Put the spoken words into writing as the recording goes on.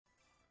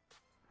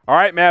All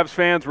right, Mavs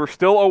fans, we're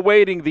still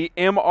awaiting the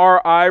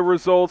MRI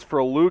results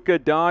for Luka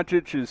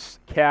Doncic's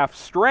calf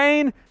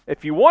strain.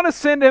 If you want to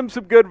send him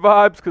some good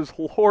vibes, because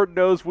Lord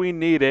knows we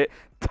need it,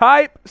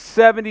 type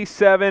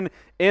 77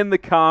 in the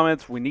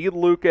comments. We need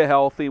Luka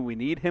healthy. We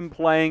need him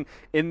playing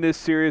in this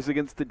series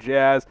against the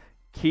Jazz.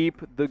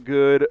 Keep the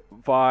good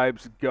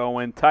vibes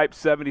going. Type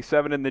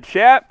 77 in the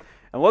chat,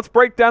 and let's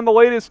break down the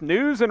latest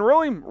news and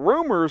really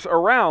rumors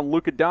around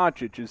Luka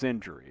Doncic's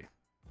injury.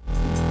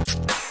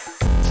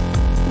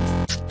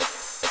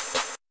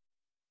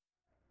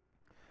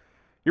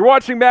 You're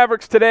watching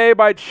Mavericks Today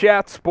by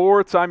Chat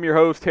Sports. I'm your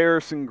host,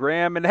 Harrison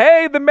Graham. And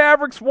hey, the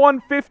Mavericks won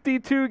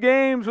 52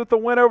 games with the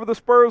win over the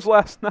Spurs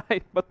last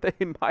night, but they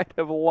might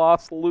have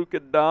lost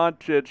Luka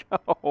Doncic.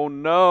 Oh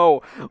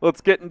no.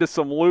 Let's get into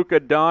some Luka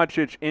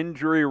Doncic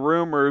injury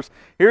rumors.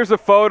 Here's a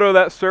photo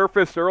that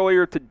surfaced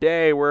earlier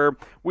today where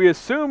we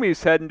assume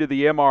he's heading to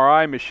the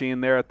MRI machine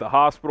there at the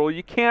hospital.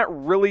 You can't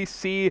really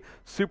see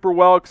super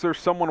well because there's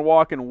someone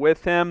walking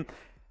with him.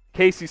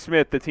 Casey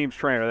Smith, the team's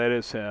trainer, that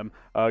is him.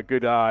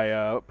 Good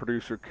eye,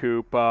 producer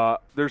Coop.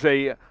 There's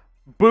a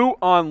boot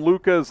on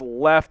Luka's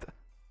left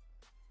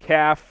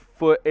calf,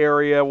 foot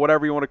area,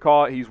 whatever you want to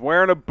call it. He's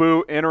wearing a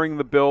boot entering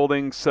the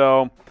building.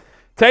 So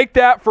take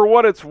that for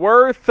what it's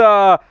worth.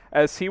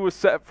 As he was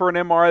set for an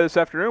MRI this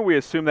afternoon, we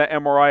assume that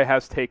MRI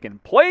has taken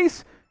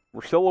place.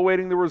 We're still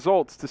awaiting the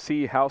results to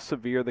see how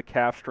severe the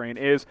calf strain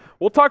is.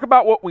 We'll talk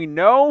about what we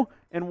know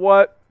and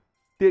what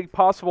the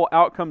possible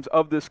outcomes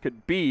of this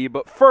could be.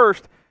 But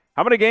first,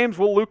 how many games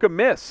will Luka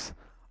miss?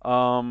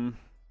 1,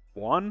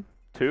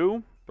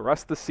 2, the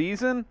rest of the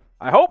season?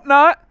 I hope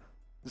not.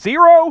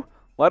 0?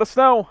 Let us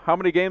know how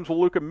many games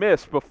will Luka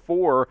miss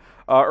before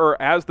or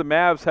as the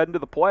Mavs head into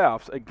the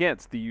playoffs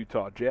against the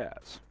Utah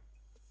Jazz.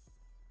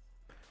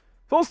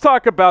 So let's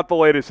talk about the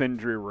latest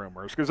injury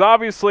rumors, because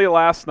obviously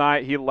last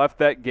night he left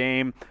that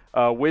game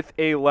with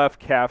a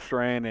left calf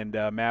strain, and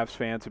Mavs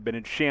fans have been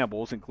in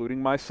shambles,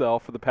 including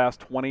myself, for the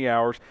past 20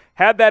 hours.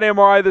 Had that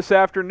MRI this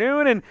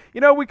afternoon, and,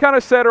 we kind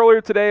of said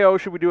earlier today,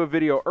 should we do a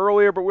video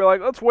earlier? But we're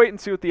like, let's wait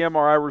and see what the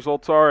MRI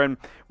results are, and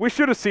we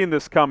should have seen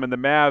this coming. The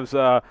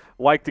Mavs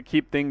like to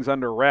keep things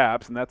under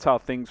wraps, and that's how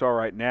things are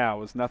right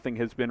now, as nothing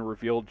has been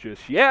revealed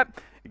just yet.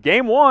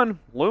 Game 1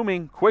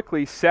 looming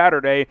quickly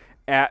Saturday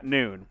at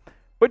noon.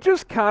 But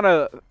just kind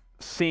of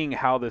seeing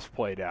how this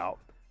played out,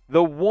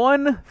 the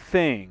one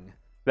thing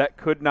that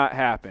could not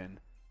happen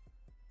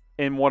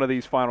in one of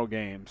these final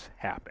games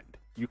happened.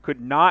 You could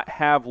not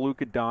have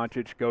Luka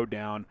Doncic go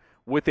down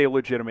with a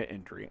legitimate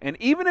injury. And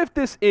even if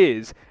this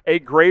is a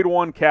grade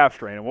 1 calf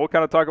strain, and we'll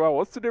kind of talk about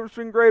what's the difference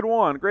between grade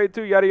 1, grade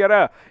 2, yada,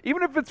 yada.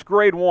 Even if it's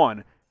grade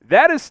 1,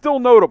 that is still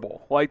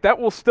notable. Like, that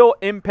will still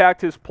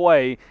impact his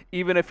play,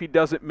 even if he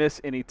doesn't miss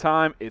any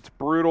time. It's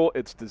brutal.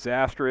 It's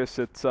disastrous.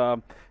 It's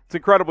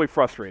incredibly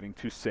frustrating,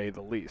 to say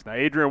the least. Now,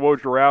 Adrian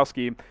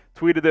Wojnarowski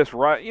tweeted this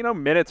right,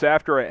 minutes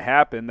after it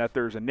happened, that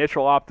there's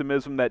initial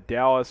optimism that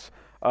Dallas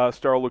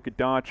star Luka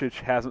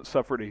Doncic hasn't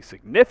suffered a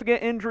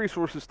significant injury.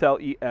 Sources tell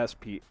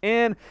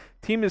ESPN.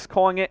 Team is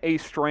calling it a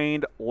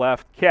strained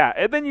left calf.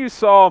 And then you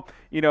saw,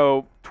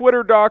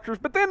 Twitter doctors,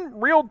 but then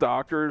real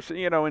doctors,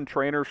 and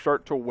trainers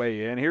start to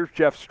weigh in. Here's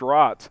Jeff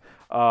Stotts.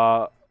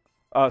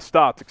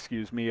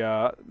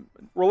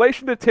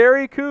 Relation to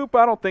Terry Coop?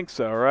 I don't think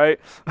so, right?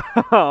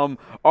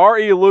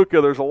 R.E.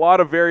 Luka, there's a lot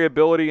of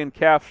variability in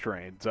calf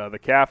strains. The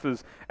calf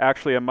is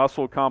actually a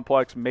muscle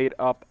complex made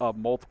up of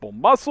multiple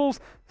muscles.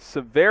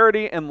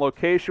 Severity and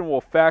location will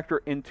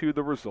factor into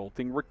the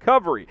resulting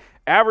recovery.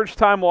 Average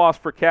time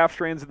lost for calf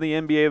strains in the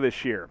NBA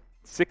this year,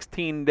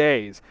 16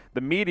 days.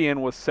 The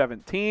median was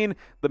 17.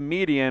 The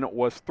median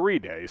was 3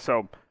 days.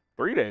 So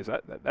 3 days,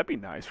 that'd be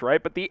nice,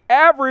 right? But the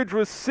average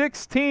was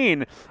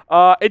 16.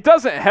 It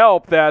doesn't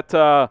help that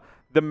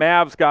the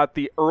Mavs got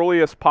the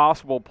earliest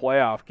possible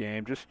playoff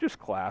game, just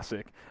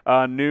classic,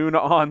 noon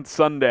on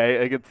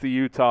Sunday against the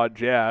Utah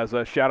Jazz.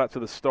 Shout out to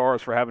the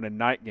Stars for having a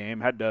night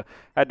game. Had to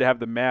have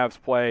the Mavs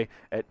play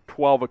at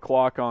 12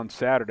 o'clock on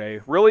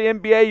Saturday. Really,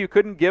 NBA, you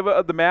couldn't give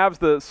the Mavs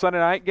the Sunday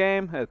night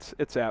game?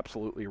 It's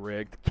absolutely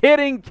rigged.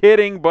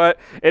 Kidding, but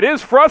it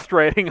is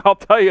frustrating, I'll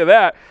tell you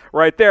that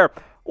right there.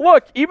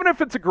 Look, even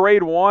if it's a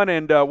grade 1,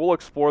 and we'll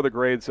explore the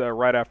grades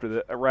right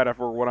after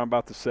what I'm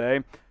about to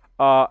say,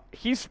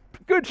 he's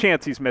good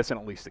chance he's missing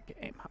at least a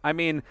game. I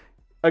mean,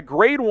 a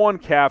grade 1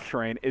 calf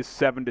strain is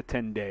 7 to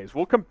 10 days.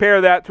 We'll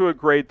compare that to a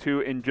grade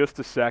 2 in just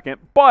a second.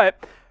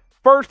 But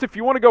first, if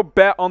you want to go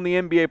bet on the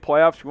NBA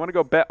playoffs, you want to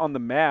go bet on the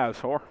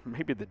Mavs or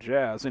maybe the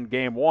Jazz in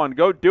Game 1,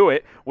 go do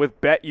it with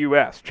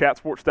BetUS.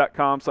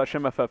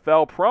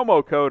 Chatsports.com/MFFL,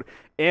 promo code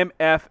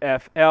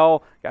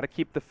MFFL. Got to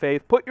keep the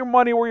faith. Put your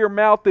money where your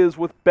mouth is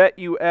with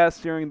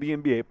BetUS during the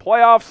NBA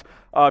playoffs.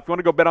 If you want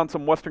to go bet on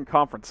some Western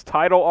Conference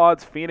title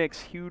odds, Phoenix,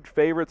 huge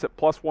favorites at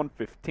plus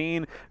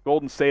 115.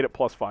 Golden State at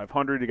plus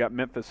 500. You got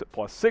Memphis at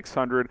plus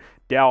 600.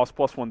 Dallas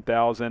plus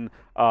 1,000.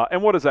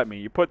 And what does that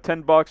mean? You put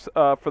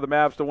 $10 for the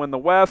Mavs to win the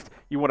West,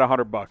 you win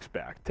 $100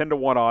 back.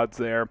 10-1 odds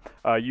there.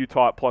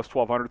 Utah at plus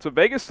 1,200. So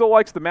Vegas still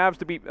likes the Mavs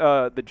to beat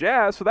the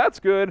Jazz, so that's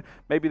good.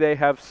 Maybe they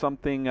have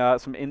something,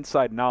 some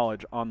inside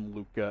knowledge on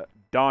Luka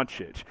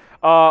Doncic.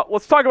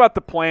 Let's talk about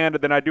the plan,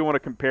 and then I do want to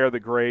compare the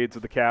grades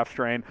of the calf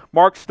strain.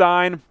 Mark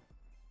Stein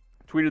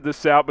tweeted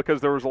this out because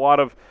there was a lot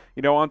of,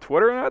 on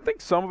Twitter, and I think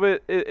some of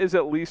it is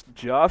at least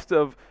just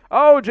of,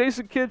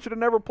 Jason Kidd should have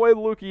never played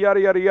Luka, yada,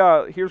 yada,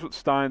 yada. Here's what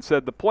Stein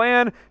said. The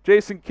plan,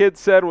 Jason Kidd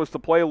said, was to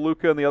play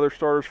Luka and the other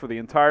starters for the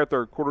entire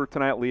third quarter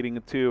tonight, leading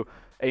into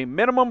a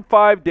minimum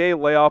 5-day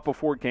layoff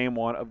before game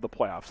 1 of the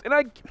playoffs.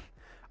 And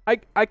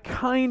I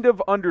kind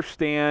of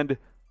understand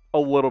a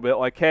little bit,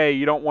 like, hey,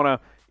 you don't want to,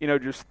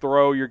 just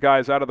throw your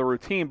guys out of the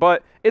routine.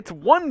 But it's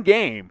one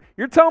game.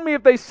 You're telling me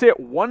if they sit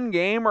one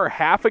game or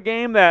half a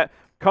game that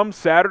come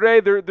Saturday,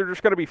 they're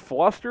just going to be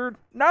flustered?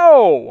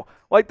 No.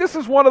 Like, this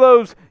is one of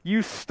those,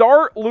 you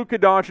start Luka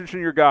Doncic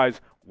and your guys.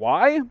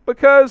 Why?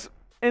 Because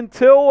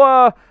until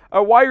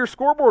while you're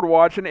scoreboard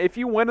watching, if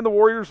you win and the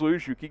Warriors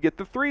lose, you could get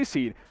the 3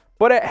 seed.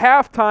 But at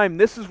halftime,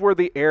 this is where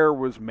the error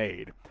was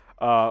made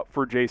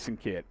for Jason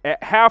Kidd.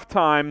 At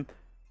halftime,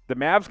 the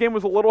Mavs game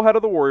was a little ahead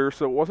of the Warriors,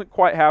 so it wasn't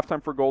quite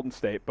halftime for Golden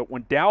State. But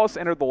when Dallas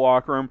entered the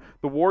locker room,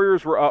 the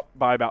Warriors were up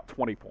by about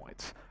 20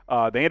 points.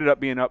 They ended up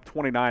being up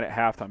 29 at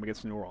halftime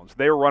against New Orleans.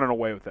 They were running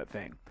away with that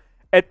thing.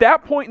 At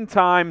that point in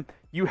time,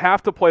 you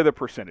have to play the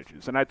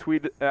percentages. And I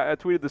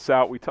tweeted this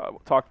out. We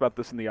talked about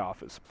this in the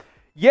office.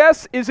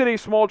 Yes, is it a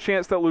small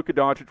chance that Luka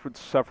Doncic would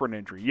suffer an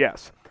injury?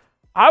 Yes.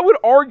 I would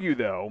argue,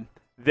 though,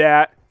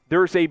 that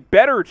there's a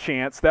better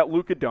chance that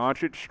Luka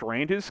Doncic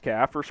strained his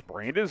calf or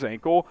sprained his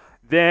ankle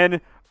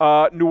than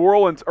New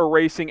Orleans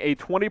erasing a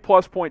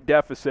 20-plus point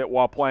deficit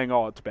while playing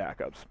all its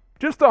backups.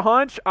 Just a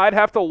hunch. I'd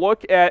have to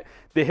look at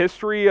the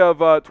history of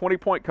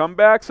 20-point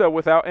comebacks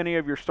without any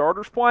of your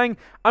starters playing.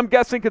 I'm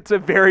guessing it's a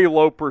very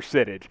low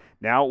percentage.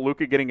 Now,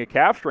 Luka getting a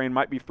calf strain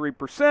might be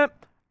 3%.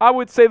 I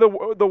would say the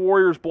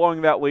Warriors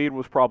blowing that lead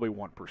was probably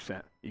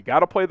 1%. You got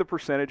to play the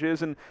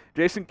percentages, and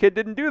Jason Kidd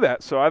didn't do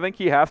that. So I think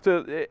he has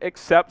to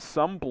accept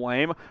some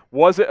blame.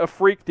 Was it a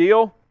freak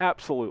deal?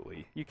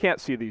 Absolutely. You can't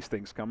see these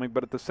things coming,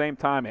 but at the same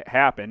time, it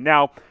happened.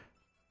 Now,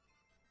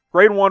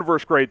 grade 1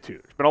 versus grade 2.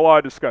 There's been a lot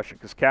of discussion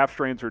because calf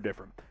strains are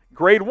different.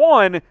 Grade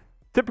 1,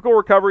 typical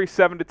recovery,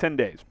 7 to 10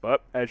 days.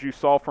 But as you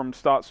saw from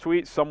Stott's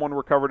tweet, someone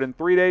recovered in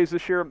 3 days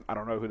this year. I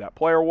don't know who that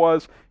player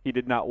was. He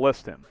did not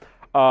list him.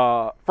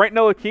 Frank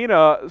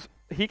Ntilikina,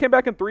 he came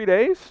back in 3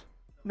 days?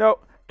 No,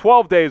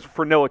 12 days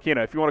for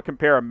Ntilikina, if you want to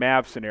compare a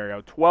Mavs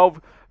scenario.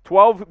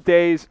 12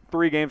 days,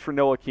 3 games for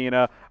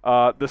Ntilikina.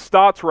 The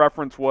Stotts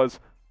reference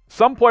was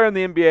some player in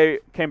the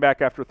NBA came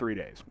back after 3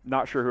 days.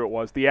 Not sure who it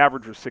was. The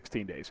average was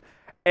 16 days.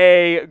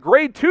 A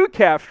grade 2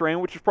 calf strain,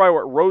 which is probably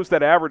what rose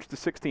that average to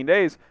 16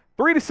 days,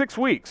 3 to 6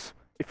 weeks.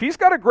 If he's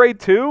got a grade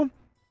 2,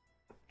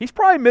 he's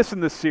probably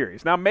missing this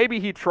series. Now, maybe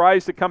he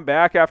tries to come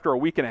back after a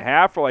week and a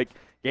half for like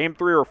game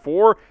 3 or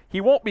 4. He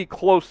won't be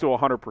close to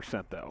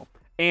 100%, though.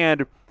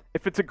 And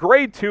if it's a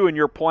grade 2 and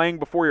you're playing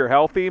before you're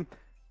healthy,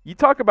 you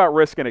talk about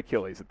risking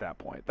Achilles at that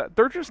point.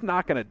 They're just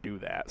not going to do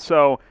that.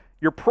 So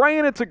you're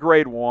praying it's a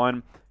grade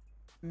 1.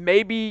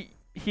 Maybe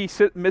he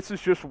misses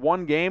just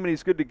 1 game and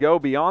he's good to go.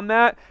 Beyond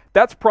that,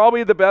 that's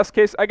probably the best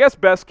case. I guess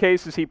best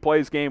case is he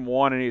plays game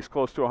 1 and he's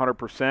close to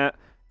 100%.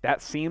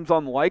 That seems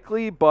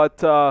unlikely,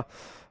 but I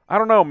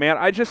don't know, man.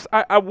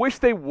 I wish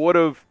they would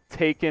have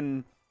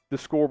taken the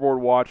scoreboard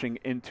watching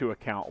into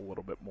account a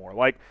little bit more.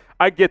 Like,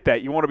 I get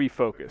that. You want to be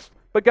focused.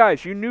 But,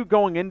 guys, you knew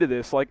going into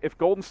this, like, if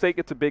Golden State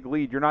gets a big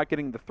lead, you're not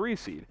getting the 3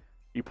 seed.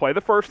 You play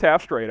the first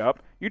half straight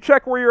up. You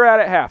check where you're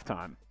at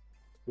halftime.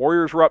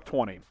 Warriors were up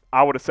 20.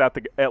 I would have sat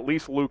at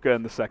least Luka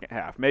in the second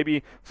half.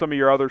 Maybe some of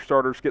your other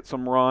starters get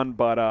some run,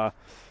 but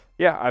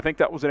yeah, I think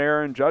that was an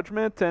error in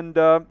judgment. And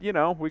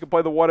we could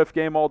play the what if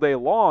game all day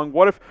long.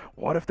 What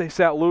if they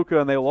sat Luka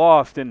and they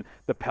lost and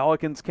the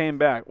Pelicans came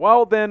back?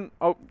 Well, then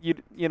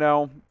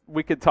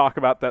we could talk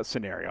about that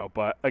scenario.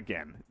 But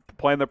again,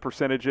 playing the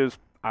percentages,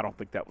 I don't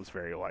think that was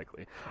very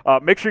likely.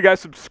 Make sure you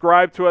guys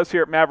subscribe to us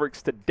here at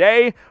Mavericks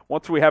Today.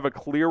 Once we have a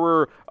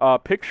clearer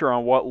picture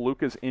on what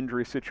Luka's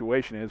injury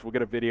situation is, we'll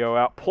get a video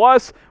out.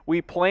 Plus,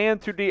 we plan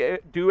to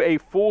do a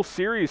full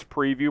series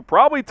preview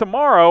probably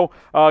tomorrow.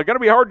 Going to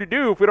be hard to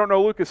do if we don't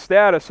know Luka's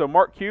status. So,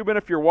 Mark Cuban,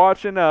 if you're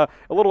watching, a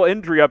little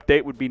injury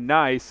update would be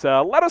nice.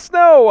 Let us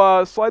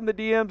know. Slide in the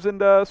DMs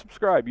and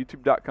subscribe.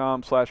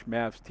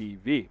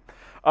 YouTube.com/MavsTV.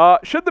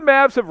 Should the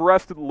Mavs have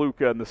rested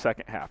Luka in the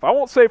second half? I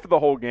won't say for the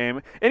whole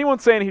game. Anyone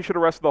saying he should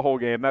have rested the whole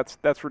game,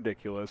 that's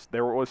ridiculous.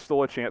 There was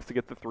still a chance to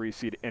get the 3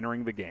 seed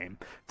entering the game.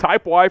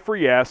 Type Y for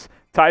yes.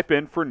 Type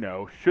N for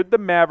no. Should the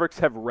Mavericks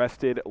have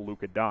rested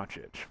Luka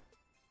Doncic?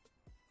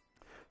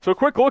 So a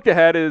quick look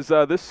ahead is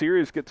this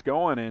series gets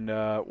going in,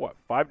 4 or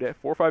 5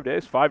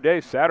 days? 5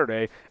 days,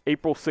 Saturday,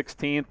 April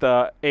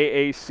 16th,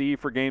 AAC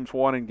for Games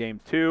 1 and Game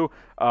 2.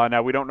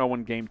 Now, we don't know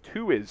when Game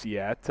 2 is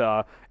yet.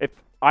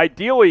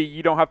 Ideally,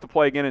 you don't have to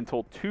play again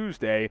until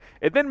Tuesday,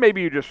 and then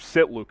maybe you just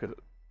sit Luka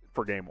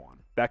for Game 1.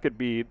 That could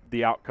be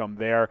the outcome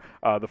there.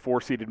 The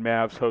 4-seeded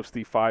Mavs host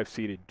the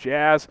 5-seeded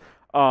Jazz.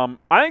 I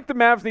think the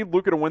Mavs need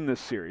Luka to win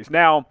this series.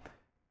 Now,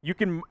 you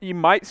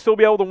might still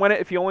be able to win it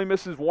if he only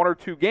misses 1 or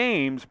 2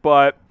 games,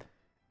 but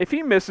if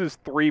he misses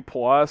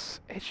 3+,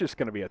 it's just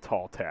going to be a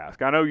tall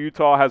task. I know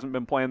Utah hasn't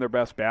been playing their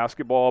best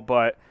basketball,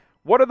 but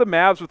what are the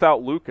Mavs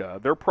without Luka?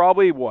 They're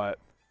probably what?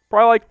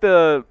 Probably like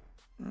the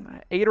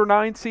 8 or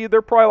 9 seed.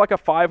 They're probably like a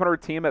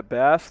 500 team at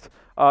best.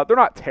 They're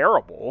not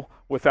terrible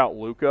without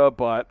Luka,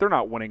 but they're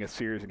not winning a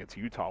series against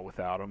Utah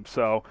without him.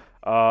 So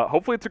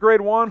hopefully it's a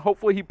grade 1.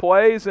 Hopefully he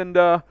plays, and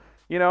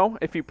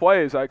if he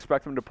plays, I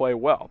expect him to play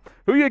well.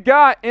 Who you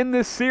got in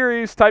this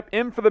series? Type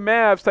M for the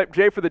Mavs, type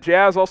J for the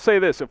Jazz. I'll say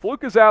this. If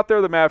Luka's out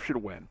there, the Mavs should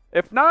win.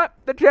 If not,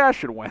 the Jazz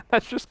should win.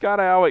 That's just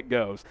kind of how it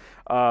goes.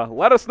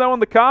 Let us know in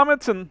the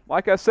comments, and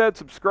like I said,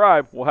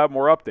 subscribe. We'll have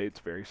more updates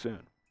very soon.